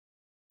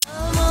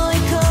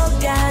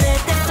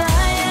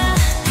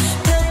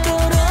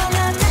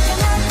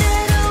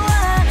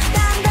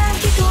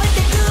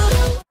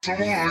Under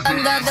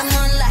the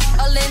moonlight,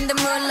 all in the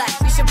moonlight.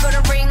 We should put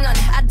a ring on it.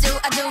 I do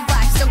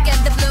vibes. Don't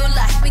get the blue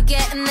light. We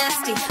getting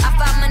nasty. I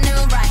found my new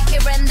ride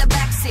here in the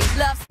backseat.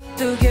 Love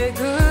to get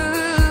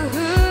good.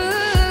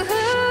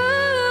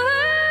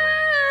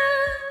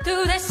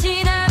 또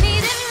다시 나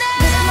믿는 날.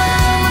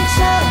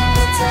 마음처럼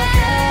부탁해.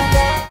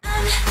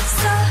 I'm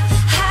so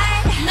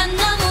high. 난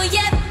너무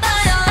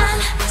예뻐요.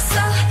 I'm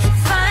so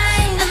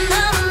fine. 난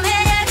너무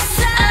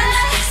매력있어.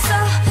 I'm so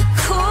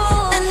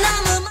cool. 난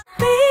너무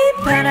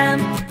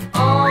비바람.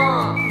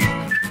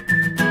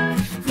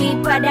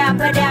 Padam,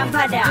 padam,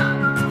 padam.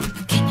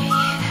 Can you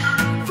hear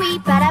that? We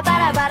bada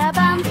bada bada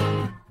bum.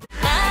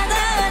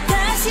 나와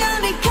다시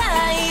우리가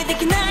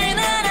이렇게 날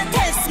알아.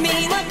 Test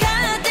me,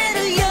 너가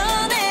때를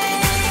연애.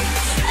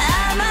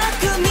 아마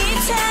꿈이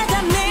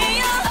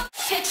찾아내요.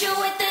 Hit you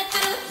with the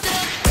do-do.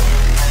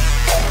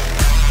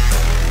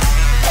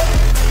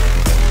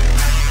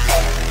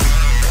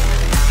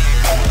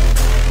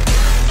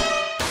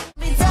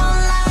 We don't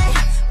lie,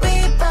 we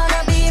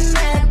better be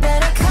mad,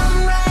 better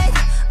come right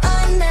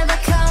or never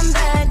come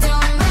back.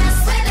 Don't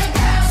mess with the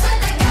girls,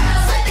 with the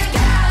girls, with the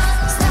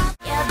girls. Stop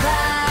your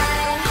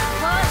vibe,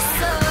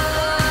 벌써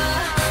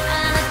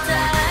알았다.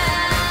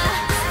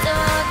 또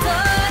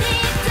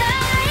돌이켜도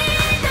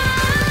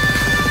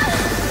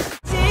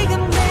지금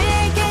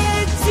내게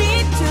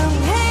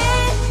집중해.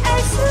 알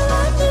수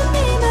없는 네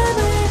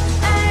맘을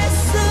알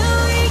수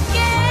있게.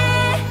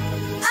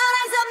 All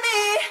eyes on me,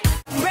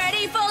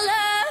 ready for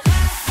love.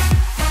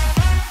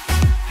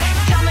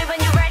 Tell me when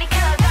you're ready,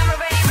 'cause I'm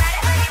already ready.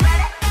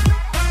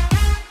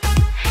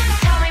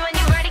 Tell me when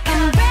you're ready, 'cause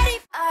I'm ready.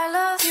 I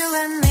love you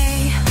and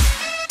me,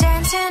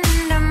 dancing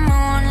in the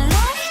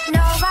moonlight.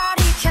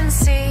 Nobody can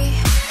see,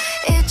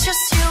 it's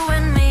just you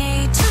and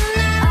me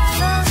tonight. I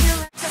love you,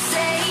 so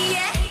say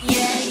yeah,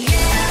 yeah,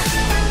 yeah.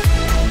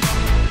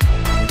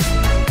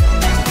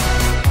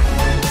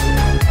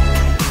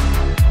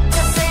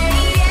 So say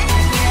yeah,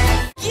 yeah.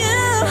 You,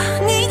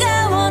 네가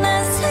원한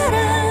사람,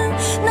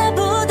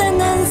 나보다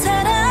난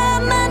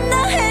사람 만나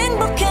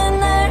행복해.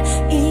 날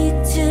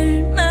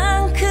잊을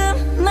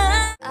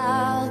만큼만.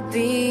 I'll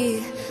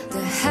be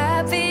the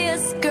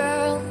happiest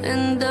girl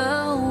in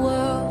the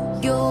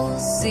world. You'll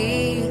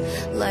see,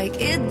 like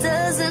it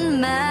doesn't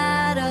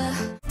matter.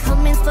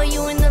 Coming for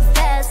you in the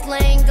fast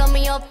lane, got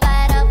me all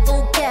fired up,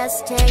 full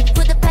gas tank.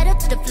 Put the pedal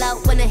to the floor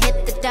when I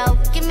hit the dough.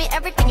 Give me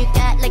everything you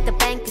got, like the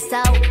bank is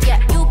out. Yeah,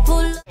 you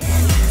pull up.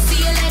 See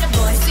you later,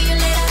 boy. See you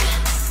later.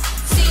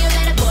 See you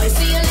later, boy.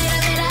 See you later,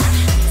 later.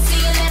 See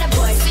you later,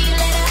 boy. See you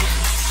later.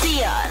 See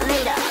ya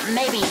later,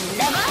 maybe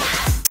never.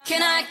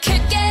 Can I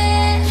kick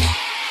it?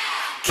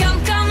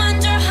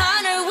 깜깜한 저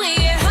하늘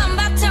위에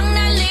한바탕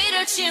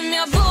난리를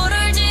치며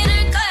불을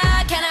지를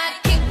거야. Can I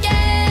kick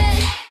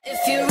it? If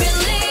you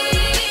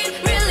really,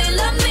 really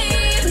love me,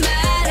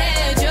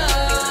 말해줘.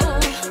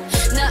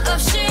 나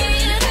없이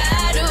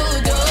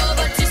하루도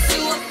버틸 수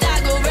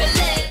없다고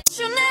relate.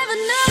 You never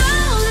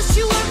know unless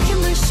you walk in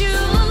my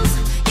shoes.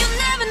 You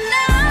never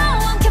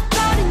know I'm kept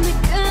out in the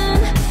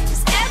gun.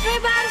 'Cause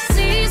everybody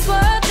sees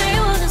what they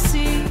wanna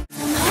see.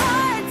 I'm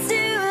hard to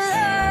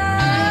love.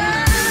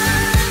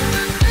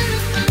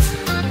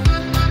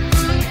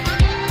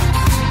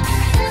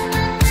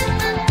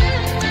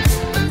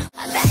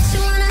 I bet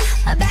you wanna,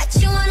 I bet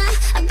you wanna,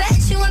 I bet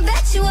you, I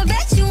bet you, I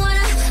bet you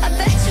wanna, I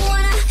bet you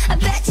wanna, I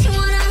bet you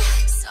wanna.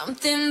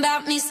 Something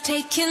about me's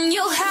taking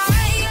you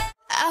high.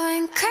 I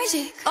went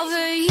crazy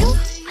over you,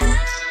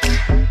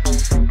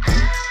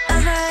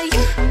 over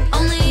you,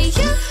 only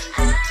you.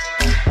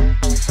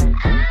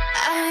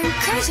 I went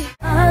crazy.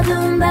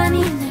 어두운 밤이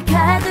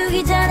날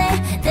가두기 전에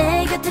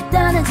내 곁을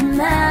떠나지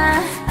마.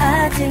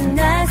 아직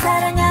날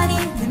사랑하니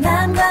내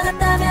맘과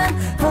같다면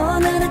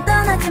오늘은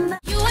떠나지 마.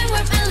 You ain't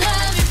worth my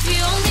love if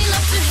you only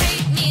love to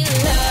hate me.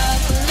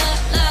 Love,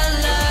 love, love,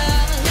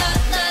 love,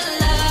 love, love,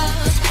 love.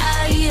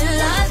 How you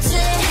love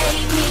to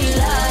hate me,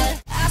 love.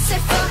 I say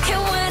fuck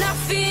it when I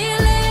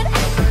feel it,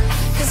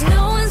 'cause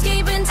no one's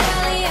keeping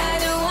tally. I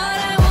do what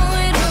I want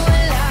with who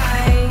I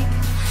like.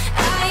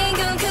 I ain't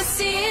gonna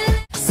conceal it.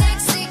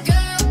 Sexy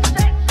girl,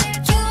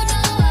 you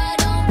know I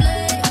don't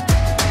play.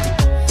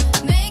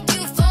 Make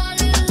you fall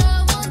in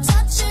love, won't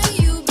touch you,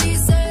 you be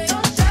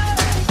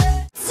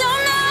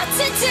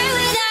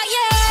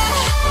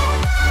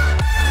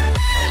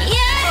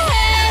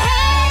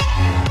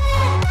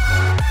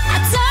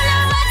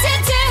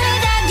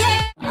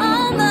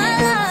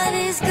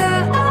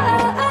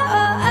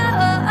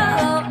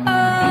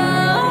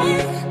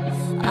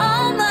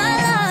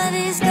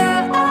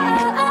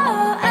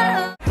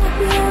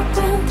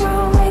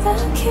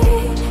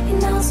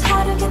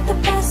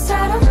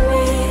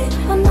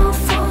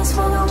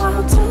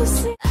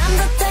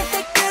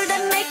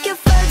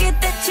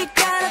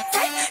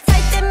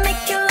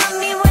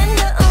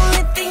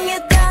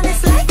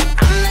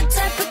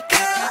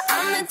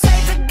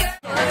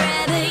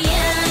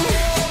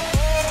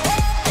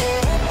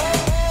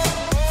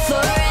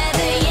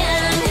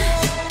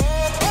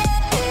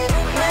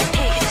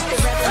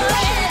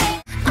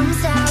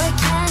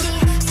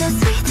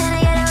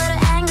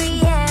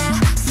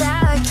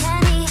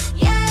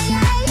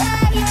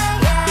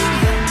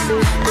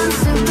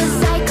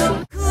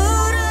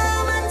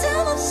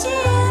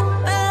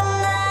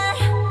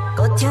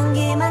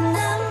향기만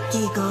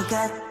남기고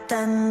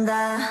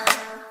갔단다.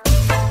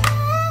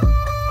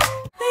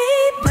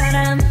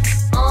 휘바람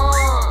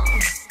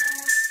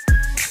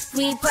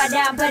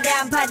휘바람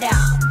바람 바람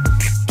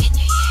Can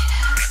you hear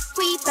that?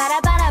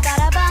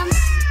 휘바라바라바라밤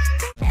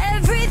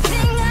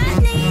Everything I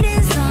need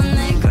is on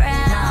the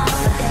ground.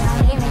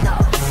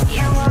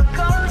 Yeah, what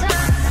goes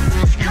up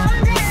must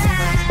come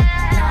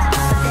down.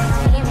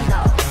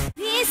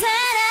 네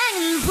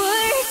사랑은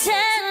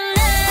불타는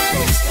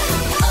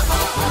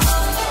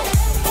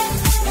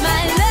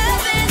My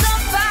love is on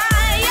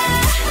fire.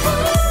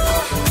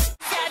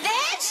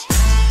 Savage.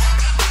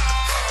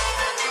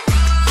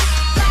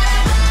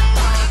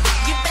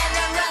 You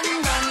better run,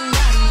 run,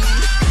 run.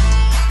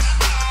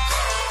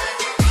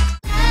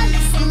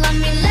 Listen, love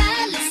me,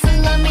 listen,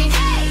 love me.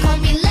 Call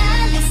me,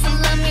 listen,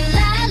 love me,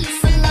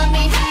 listen, love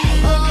me.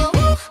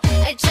 Oh,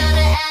 I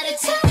tryna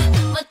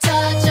attitude, but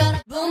touch on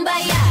boom,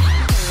 baya.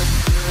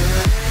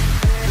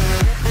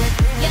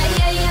 Yeah,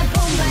 yeah, yeah,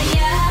 boom,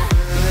 baya.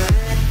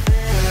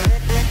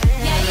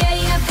 Yeah, yeah,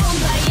 yeah, boom,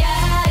 baya.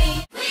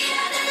 We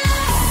are the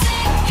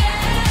lovesick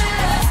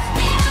girls.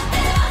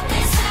 미련대로 내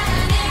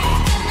사랑을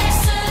끝낼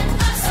순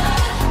없어.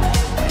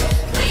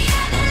 We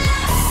are the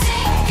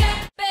lovesick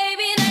girls.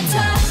 Baby, 날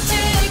터질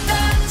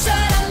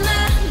것처럼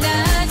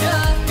만나줘.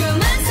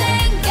 그만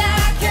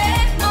생각해.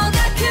 뭐가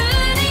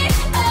그리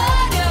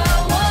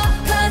어려워.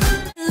 Cause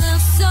it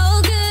looks so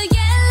good,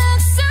 yeah,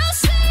 looks so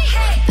sweet.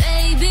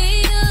 Baby,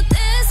 you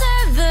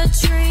deserve a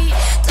treat.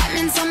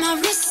 Diamonds on my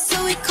wrist, so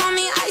we call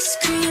me ice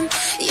cream.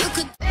 You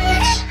could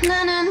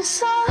나는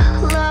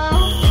solo.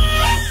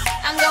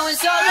 I'm going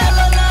solo,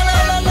 lo, lo, lo,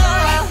 lo, lo.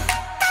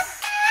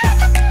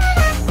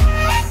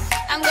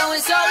 I'm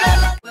going solo.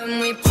 When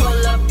we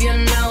pull up, you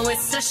know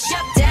it's a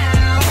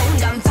shutdown.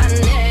 간판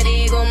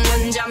내리고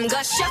문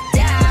잠가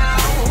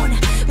shutdown.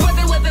 Whip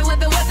it, whip it,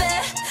 whip it, whip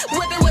it.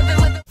 Whip it, whip it,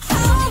 whip it. I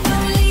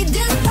wanna leave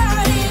this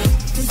party.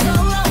 Cause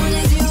all I want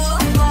is you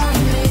on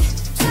me.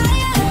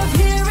 Tired of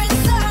hearing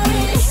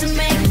sorry. So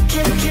make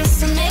it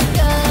kiss and make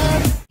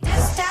up.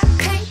 Desktop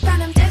pink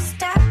venom,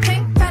 desktop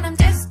pink venom,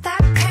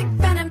 desktop pink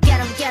venom. Get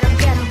 'em, get 'em,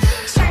 get 'em.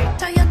 Straight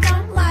till you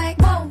don't like.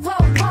 Whoa,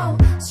 whoa, whoa.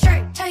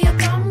 Straight till you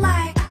don't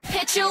like.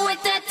 Hit you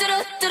with that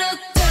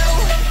do-do-do-do-do.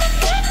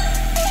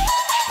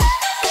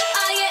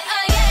 Oh yeah,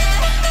 oh yeah.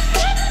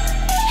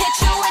 Hit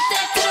you with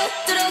that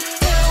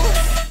do-do-do-do-do.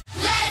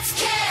 Let's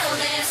kill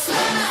this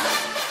love.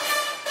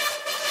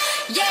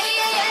 Yeah,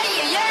 yeah, yeah,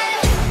 yeah, yeah.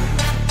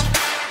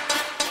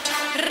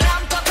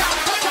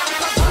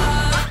 Ram-pa-pa-pa-pa-pa-pa.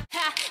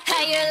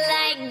 How you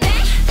like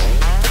that?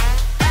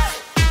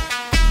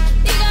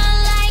 You gon'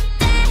 like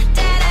that?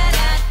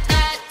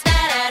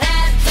 Da-da-da-da-da-da-da.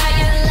 How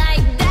you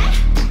like that?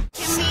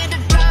 Give me the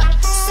drop,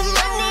 some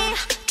money,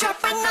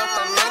 dropping all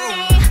my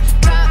money.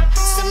 Drop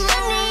some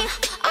money,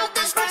 all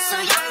this stuff so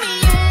yummy,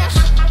 yeah.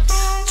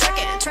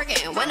 Twerking,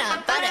 twerking, when I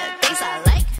buy the things I like.